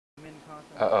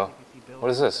Uh-oh.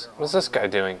 What is this? What is this guy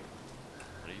doing?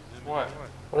 What?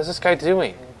 What is this guy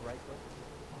doing?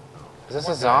 Is this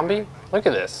a zombie? Look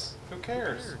at this. Who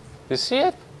cares? You see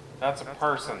it? That's a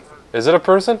person. Is it a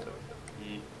person?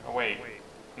 Oh, wait.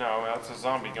 No, that's a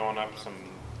zombie going up some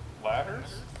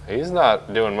ladders? He's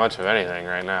not doing much of anything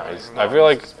right now. I feel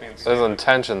like his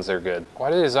intentions are good.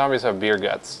 Why do these zombies have beer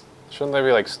guts? Shouldn't they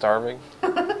be like starving?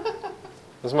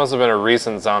 This must have been a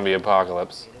recent zombie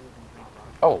apocalypse.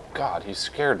 Oh God, you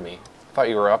scared me. I thought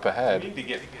you were up ahead. We need to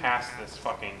get past this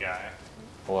fucking guy.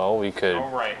 Well, we could. Oh,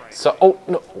 right. So, oh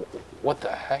no, what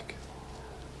the heck?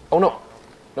 Oh no,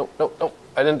 no, no, no!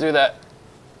 I didn't do that.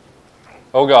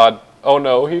 Oh God! Oh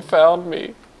no, he found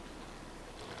me.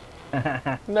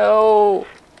 No.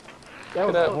 That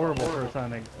was horrible first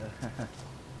time.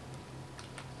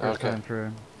 Okay.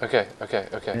 For Okay. Okay.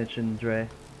 Okay. Mitch and Dre.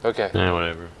 Okay. Yeah,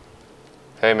 whatever.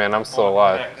 Hey man, I'm still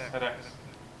alive. Hit X.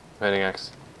 Hitting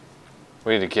X.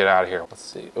 We need to get out of here. Let's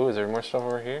see. Oh, is there more stuff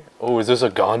over here? Oh, is this a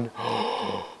gun?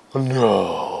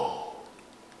 No.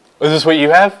 Is this what you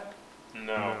have?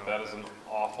 No, that is an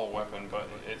awful weapon, but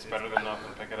it's better than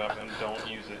nothing. Pick it up and don't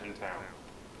use it in town.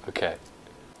 Okay.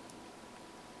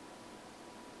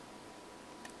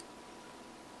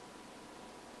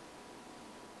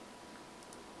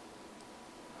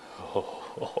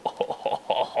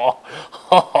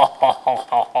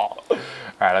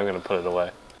 Alright, I'm gonna put it away.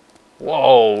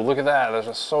 Whoa, look at that. There's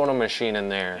a soda machine in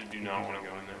there. You do not want to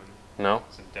go in there. No?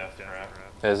 It's a death trap.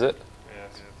 Is it? Yeah,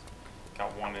 it's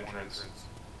got one entrance.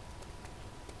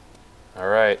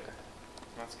 Alright.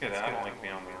 That's good. I don't like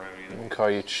being on the road I'm either. gonna call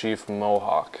you Chief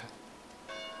Mohawk.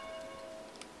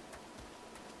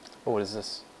 Oh, what is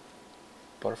this?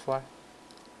 Butterfly?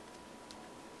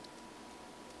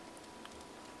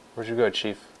 Where'd you go,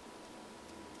 Chief?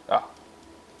 Ah.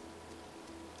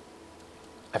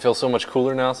 I feel so much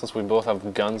cooler now since we both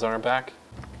have guns on our back.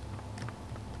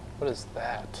 What is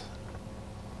that?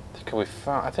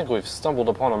 I think we've stumbled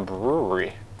upon a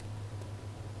brewery.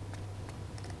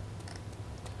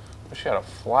 Wish you had a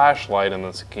flashlight in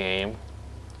this game.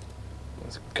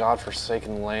 This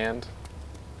godforsaken land.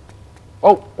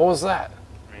 Oh, what was that?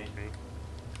 Me? Do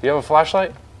you have a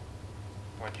flashlight?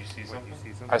 Why'd you see something?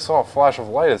 I saw a flash of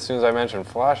light as soon as I mentioned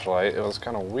flashlight. It was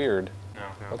kind of weird. No.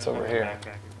 What's there's over nothing here? back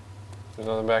there. There's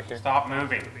nothing back here? Stop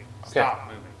moving. Stop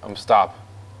moving. I'm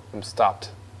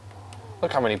stopped.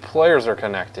 Look how many players are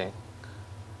connecting.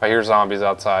 I hear zombies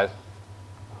outside.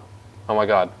 Oh my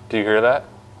God, do you hear that?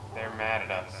 They're mad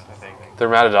at us, I think. They're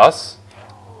mad at us?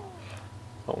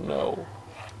 Oh no.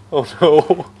 Oh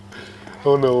no.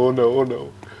 Oh no, oh no, oh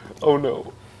no. Oh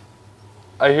no.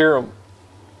 I hear them.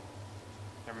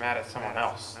 They're mad at someone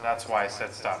else. That's why I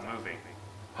said stop moving.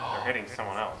 They're hitting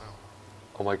someone else.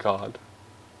 Oh my God.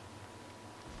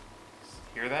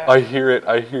 Hear that? I hear it,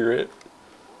 I hear it.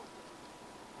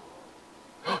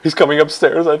 He's coming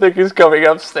upstairs. I think he's coming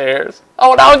upstairs.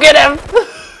 Oh no, get him!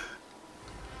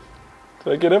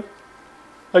 Did I get him?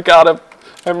 I got him.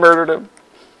 I murdered him.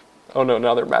 Oh no,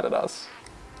 now they're mad at us.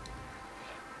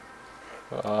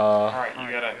 Alright,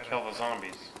 you gotta kill the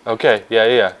zombies Okay,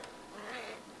 yeah.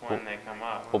 when they come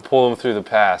up. We'll pull them through the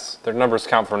pass. Their numbers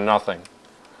count for nothing.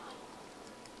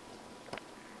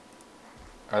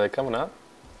 Are they coming up?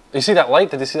 You see that light?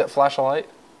 Did you see that flash of light?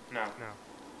 No.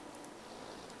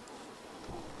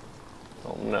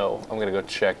 Oh no, I'm gonna go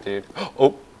check, dude.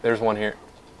 Oh, there's one here.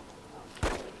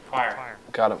 Fire.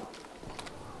 Got him.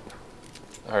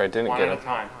 Alright, didn't One get at him. a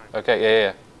time. Okay,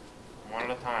 yeah. One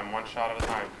at a time. One shot at a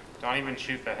time. Don't even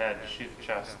shoot the head. Shoot the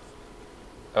chest.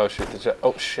 Oh, shoot the jet.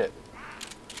 Oh, shit.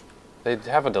 They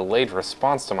have a delayed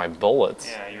response to my bullets.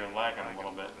 Yeah, you're lagging a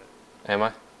little bit. Am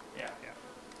I? Yeah.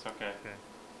 It's okay.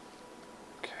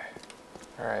 Okay.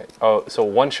 Alright. Oh, so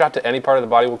one shot to any part of the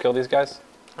body will kill these guys?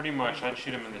 Pretty much. I'd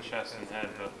shoot him in the chest and head,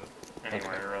 but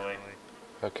anywhere really.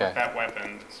 Okay. That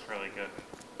weapon is really good.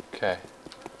 Okay.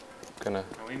 Gonna...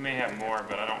 And we may have more,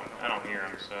 but I don't hear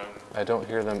them, so. I don't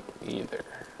hear them either.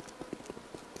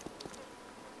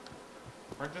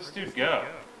 Where'd this dude go?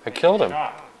 I killed him.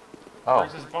 Shot. Oh.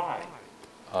 Where's his body?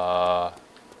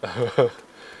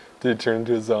 Did he turn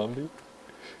into a zombie?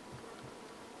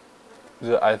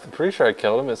 I'm pretty sure I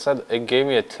killed him. It said it gave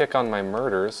me a tick on my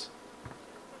murders.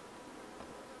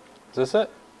 Is this it?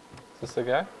 Is this the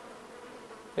guy?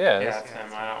 Yeah. Yeah, that's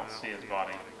him. I don't see his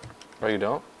body. Oh, you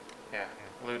don't? Yeah.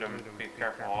 Loot him. Be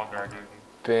careful. I'll guard you.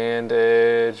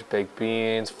 Bandage, baked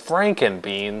beans, Franken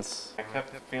beans. I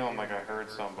kept feeling like I heard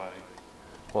somebody.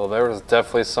 Well, there was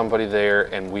definitely somebody there,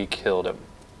 and we killed him.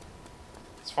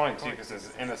 It's It's funny too because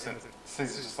his innocent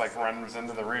Caesar just like runs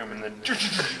into the room and then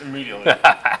immediately.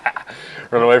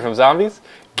 Run away from zombies?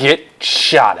 Get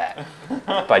shot at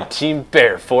by Team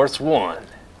Bear Force 1.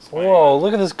 Whoa,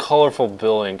 look at this colorful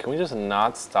building. Can we just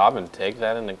not stop and take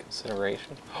that into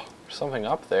consideration? There's something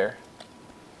up there.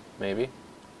 Maybe.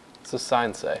 What's the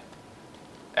sign say?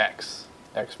 X.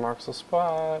 X marks the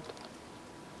spot.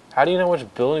 How do you know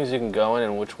which buildings you can go in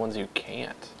and which ones you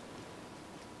can't?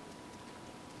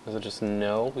 Does it just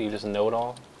know? You just know it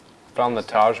all? Found the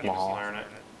Taj Mahal.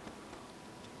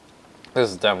 This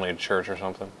is definitely a church or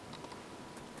something.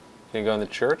 Can you go in the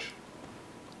church?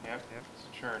 Yep, it's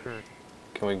a church.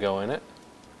 Can we go in it?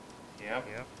 Yep.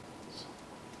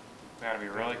 We gotta be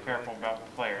really careful about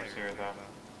the players here,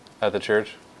 though. At the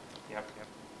church? Yep.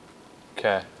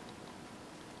 Okay.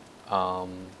 Why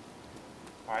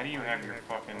do you have your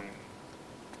fucking...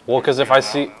 Well, because if I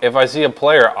see a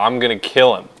player, I'm gonna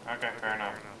kill him. Okay, fair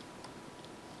enough.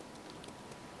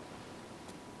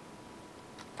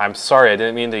 I'm sorry, I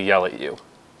didn't mean to yell at you.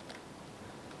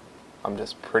 I'm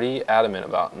just pretty adamant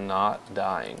about not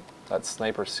dying. That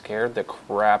sniper scared the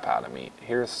crap out of me.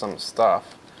 Here's some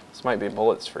stuff. This might be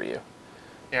bullets for you.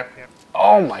 Yep.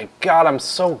 Oh my god, I'm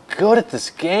so good at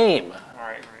this game.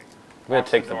 Alright. I'm gonna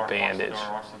take the bandage.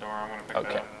 Watch the door. I'm gonna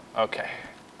pick that up. Okay.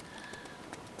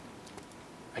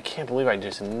 I can't believe I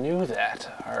just knew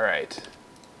that. Alright.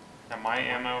 Now my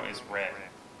ammo is red.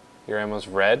 Your ammo's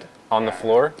red? On the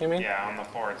floor, you mean? Yeah, on the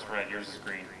floor it's red. Yours is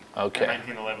green. Okay. Your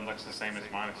 1911 looks the same as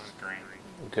mine. It's just green.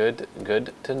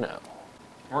 Good to know.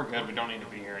 We're good. We don't need to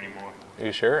be here anymore. Are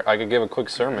you sure? I could give a quick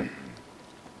sermon.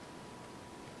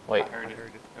 Wait. I heard it.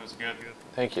 It was good.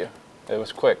 Thank you. It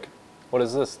was quick. What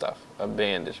is this stuff? A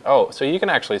bandage. Oh, so you can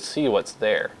actually see what's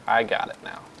there. I got it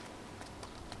now.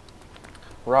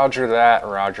 Roger that,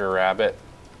 Roger Rabbit.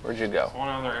 Where'd you go? There's one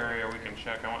other area we can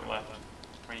check. I went left.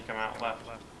 When you come out left.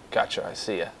 Gotcha, I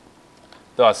see ya.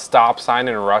 The stop sign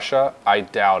in Russia? I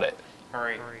doubt it.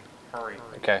 Hurry.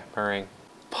 Okay, hurrying.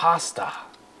 Pasta.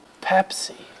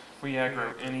 Pepsi. If we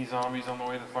aggro any zombies on the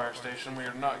way to the fire station, we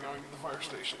are not going to the fire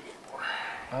station anymore.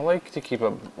 I like to keep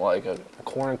a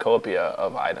cornucopia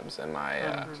of items in my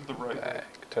to the right. bag.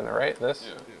 To the right, this?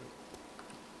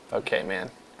 Yeah. Okay,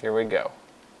 man. Here we go.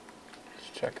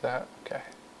 Just check that. Okay.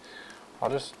 I'll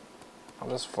just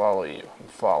follow you. I'm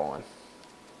following.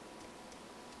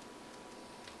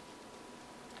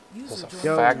 Is this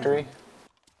a factory?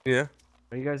 Yeah.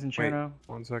 Are you guys in Cherno? Wait,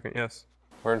 1 second. Yes.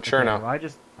 We're in Cherno. Okay,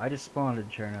 well, I just spawned in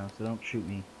Cherno, so don't shoot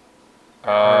me.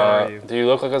 Do you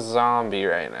look like a zombie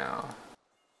right now?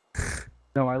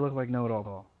 No, I look like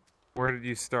Know-It-All. Where did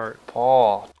you start?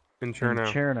 Paul. In Cherno.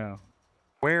 In Cherno.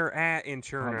 Where at in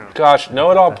Cherno? Gosh,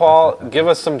 Know-It-All Paul, give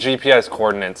us some GPS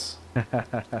coordinates. I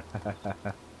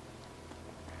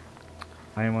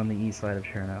am on the east side of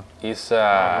Cherno. East We're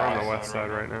side. on the west side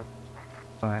right now.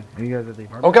 Fine. Are you guys at the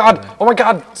apartment? Oh god! Oh my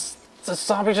god! The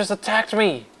zombie just attacked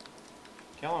me!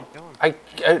 Kill him. I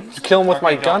kill him with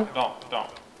my gun? Don't.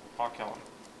 I'll kill him.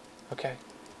 Okay.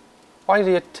 Why did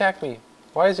he attack me?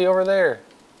 Why is he over there?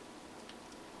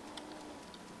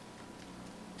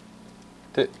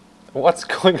 What's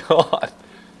going on?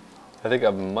 I think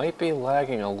I might be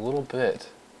lagging a little bit.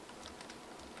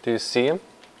 Do you see him?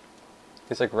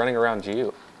 He's like running around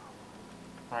you.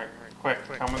 Alright, quick,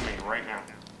 come with me right now.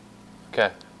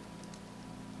 Okay.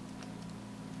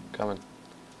 Coming.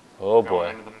 Oh Go boy.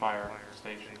 into the fire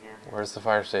station here. Where's the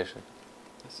fire station?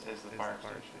 This is the fire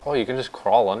station. Oh, you can just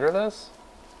crawl under this?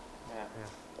 Yeah.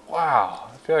 Wow.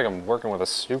 I feel like I'm working with a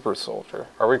super soldier.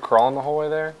 Are we crawling the whole way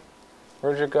there?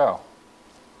 Where'd you go?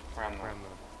 Around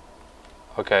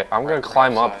the... Okay, I'm gonna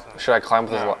climb up. Should I climb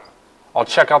this? No. I'll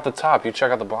check out the top. You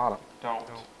check out the bottom. Don't.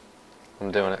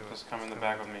 I'm doing it, Just come in the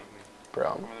back with me. bro.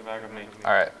 Come in the back with me.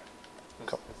 All right,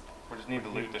 We just need to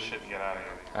loot this shit and get out of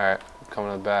here. all right. I'm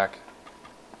coming to the back.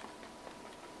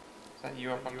 Is that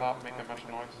you up on top making a bunch of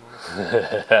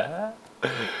noise?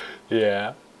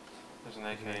 Yeah. There's an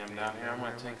AKM down here. I'm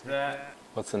gonna take that.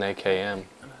 What's an AKM?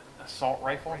 Assault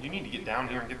rifle? You need to get down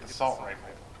here and get the assault rifle.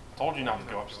 I told you not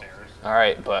to go upstairs. All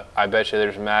right, but I bet you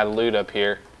there's mad loot up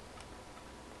here.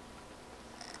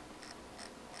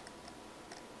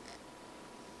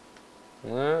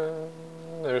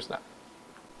 There's not.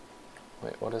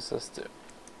 Wait, what does this do?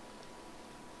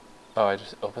 Oh, I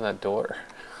just opened that door.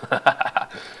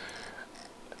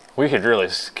 We could really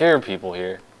scare people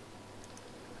here.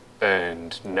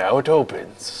 And now it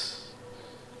opens.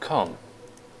 Come.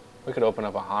 We could open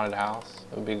up a haunted house.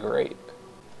 It would be great.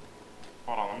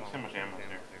 Hold on, let me see how much ammo is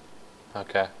there.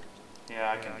 Okay.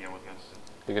 Yeah, I can deal with this.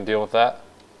 You can deal with that?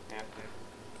 Yeah.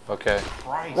 Okay.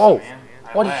 Christ, Whoa! man.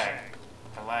 What? I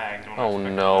lagged. Don't Oh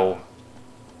expect no. that.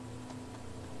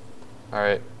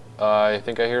 Alright, I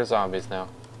think I hear zombies now.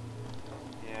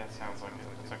 Yeah, it sounds like it.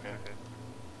 It's okay.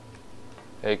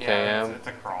 AKM. Yeah, it's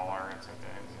a crawler. It's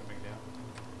okay. It's no big deal.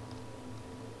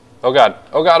 Oh god,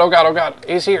 oh god, oh god, oh god.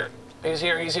 He's here. He's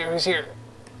here, he's here, he's here.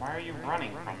 Why are you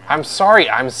running from him? I'm sorry,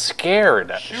 I'm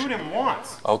scared. Shoot him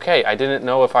once. Okay, I didn't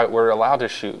know if I were allowed to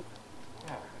shoot.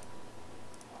 Yeah.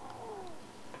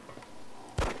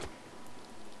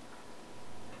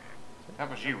 That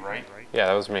was you, right? Yeah,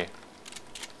 that was me.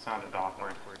 Sounded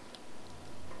awkward.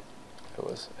 It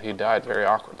was. He died very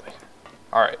awkwardly.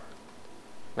 Alright.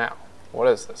 Now, what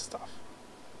is this stuff?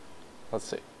 Let's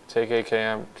see. Take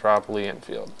AKM, drop Lee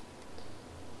Enfield.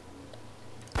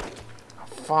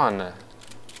 Fun.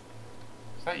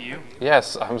 Is that you?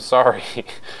 Yes, I'm sorry.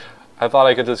 I thought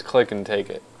I could just click and take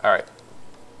it. Alright.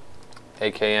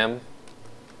 AKM.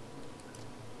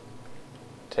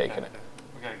 Taking it.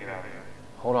 We gotta get out of here.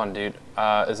 Hold on, dude.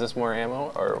 Is this more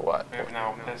ammo or what? We have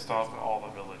now pissed off all the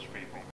village people.